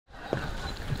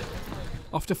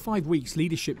After 5 weeks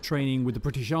leadership training with the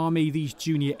British Army, these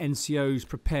junior NCOs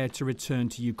prepare to return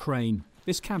to Ukraine.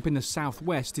 This camp in the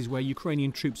southwest is where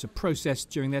Ukrainian troops are processed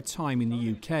during their time in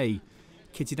the UK,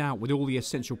 kitted out with all the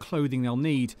essential clothing they'll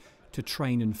need to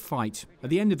train and fight. At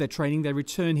the end of their training, they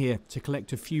return here to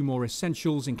collect a few more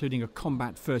essentials, including a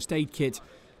combat first aid kit,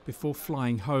 before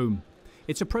flying home.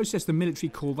 It's a process the military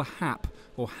call the HAP,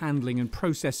 or Handling and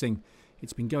Processing.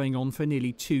 It's been going on for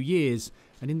nearly 2 years,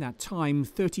 and in that time,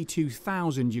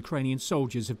 32,000 Ukrainian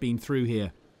soldiers have been through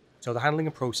here. So the Handling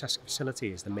and Processing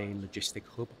facility is the main logistic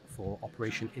hub for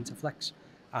Operation Interflex,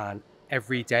 and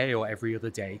every day or every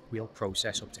other day, we'll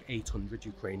process up to 800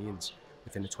 Ukrainians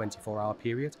within a 24-hour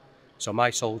period. So my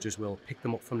soldiers will pick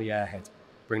them up from the airhead,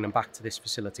 bring them back to this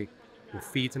facility, we'll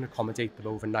feed and accommodate them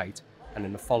overnight, and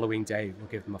then the following day, we'll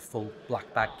give them a full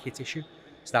black bag kit issue.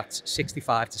 So that's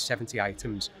 65 to 70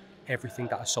 items, everything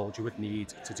that a soldier would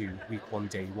need to do week 1,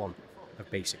 day 1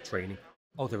 of basic training.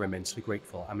 Oh, they're immensely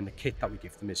grateful. I mean, the kit that we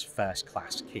give them is first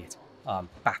class kit,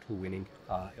 battle winning.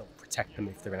 It'll protect them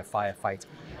if they're in a firefight,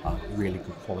 really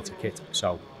good quality kit.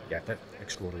 So yeah, they're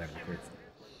extraordinarily grateful.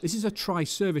 This is a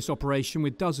tri-service operation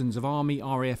with dozens of Army,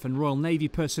 RAF and Royal Navy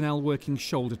personnel working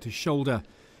shoulder to shoulder.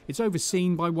 It's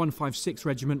overseen by 156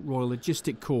 Regiment Royal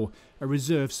Logistic Corps, a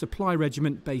reserve supply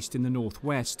regiment based in the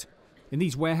northwest. In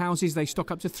these warehouses, they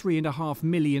stock up to 3.5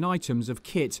 million items of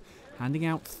kit, handing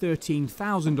out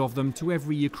 13,000 of them to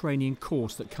every Ukrainian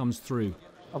course that comes through.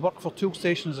 I worked for Tool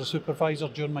Station as a supervisor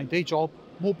during my day job,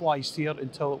 mobilised here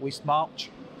until at least March,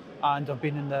 and I've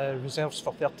been in the reserves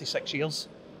for 36 years,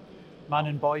 man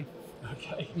and boy.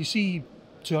 Okay. You see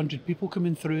 200 people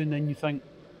coming through and then you think,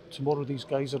 tomorrow these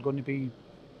guys are going to be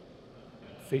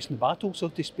facing the battle, so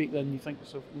to speak, then you think,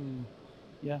 so,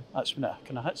 yeah, that's when it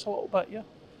kind of hits a little bit, yeah.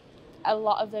 A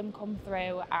lot of them come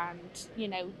through and, you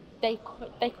know, they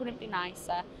couldn't be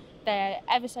nicer. They're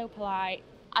ever so polite.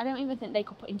 I don't even think they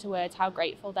could put into words how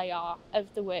grateful they are of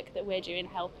the work that we're doing,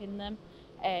 helping them.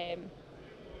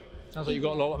 Sounds like you've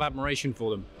got a lot of admiration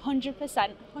for them.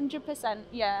 100%,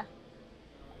 yeah.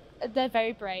 They're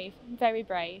very brave, very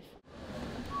brave.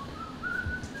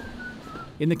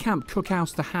 In the camp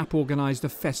cookhouse, the HAP organised a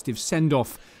festive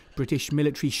send-off. British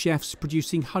military chefs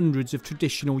producing hundreds of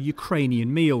traditional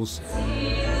Ukrainian meals.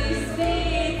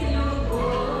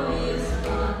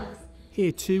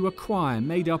 Here too, a choir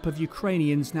made up of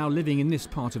Ukrainians now living in this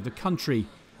part of the country.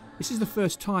 This is the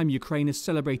first time Ukraine has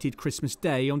celebrated Christmas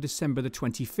Day on December the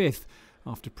 25th,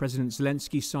 after President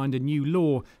Zelensky signed a new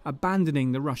law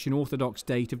abandoning the Russian Orthodox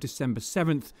date of December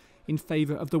 7th in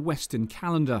favour of the Western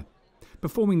calendar.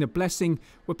 Performing the blessing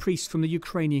were priests from the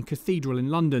Ukrainian cathedral in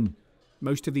London.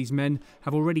 Most of these men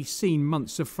have already seen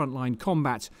months of frontline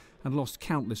combat and lost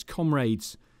countless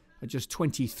comrades. At just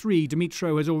 23,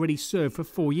 Dmytro has already served for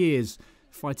 4 years,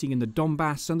 fighting in the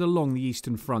Donbass and along the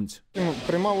Eastern Front.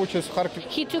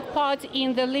 He took part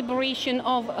in the liberation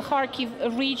of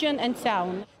Kharkiv region and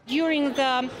town. During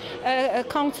the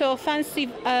counter-offensive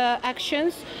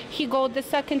actions, he got the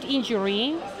second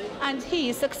injury, and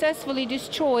he successfully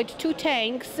destroyed 2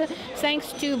 tanks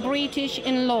thanks to British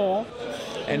in-law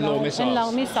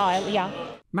missile, yeah.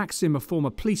 Maxim, a former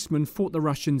policeman, fought the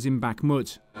Russians in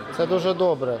Bakhmut.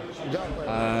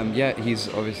 Yeah, he's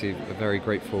obviously very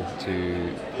grateful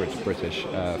to British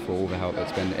for all the help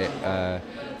that's been.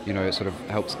 It sort of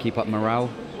helps keep up morale,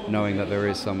 knowing that there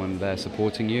is someone there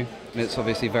supporting you. And it's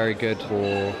obviously very good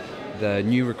for the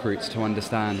new recruits to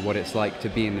understand what it's like to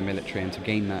be in the military and to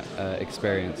gain that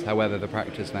experience. However, the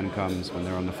practice then comes when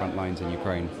they're on the front lines in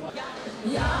Ukraine.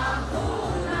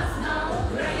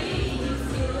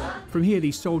 From here,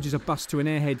 these soldiers are bussed to an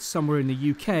airhead somewhere in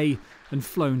the UK and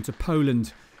flown to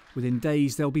Poland. Within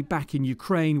days, they'll be back in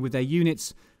Ukraine with their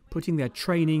units, putting their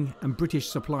training and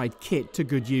British-supplied kit to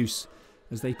good use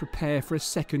as they prepare for a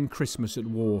second Christmas at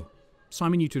war.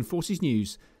 Simon Newton, Forces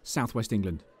News, South West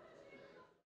England.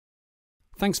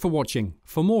 Thanks for watching.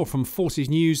 For more from Forces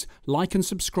News, like and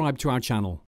subscribe to our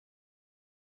channel.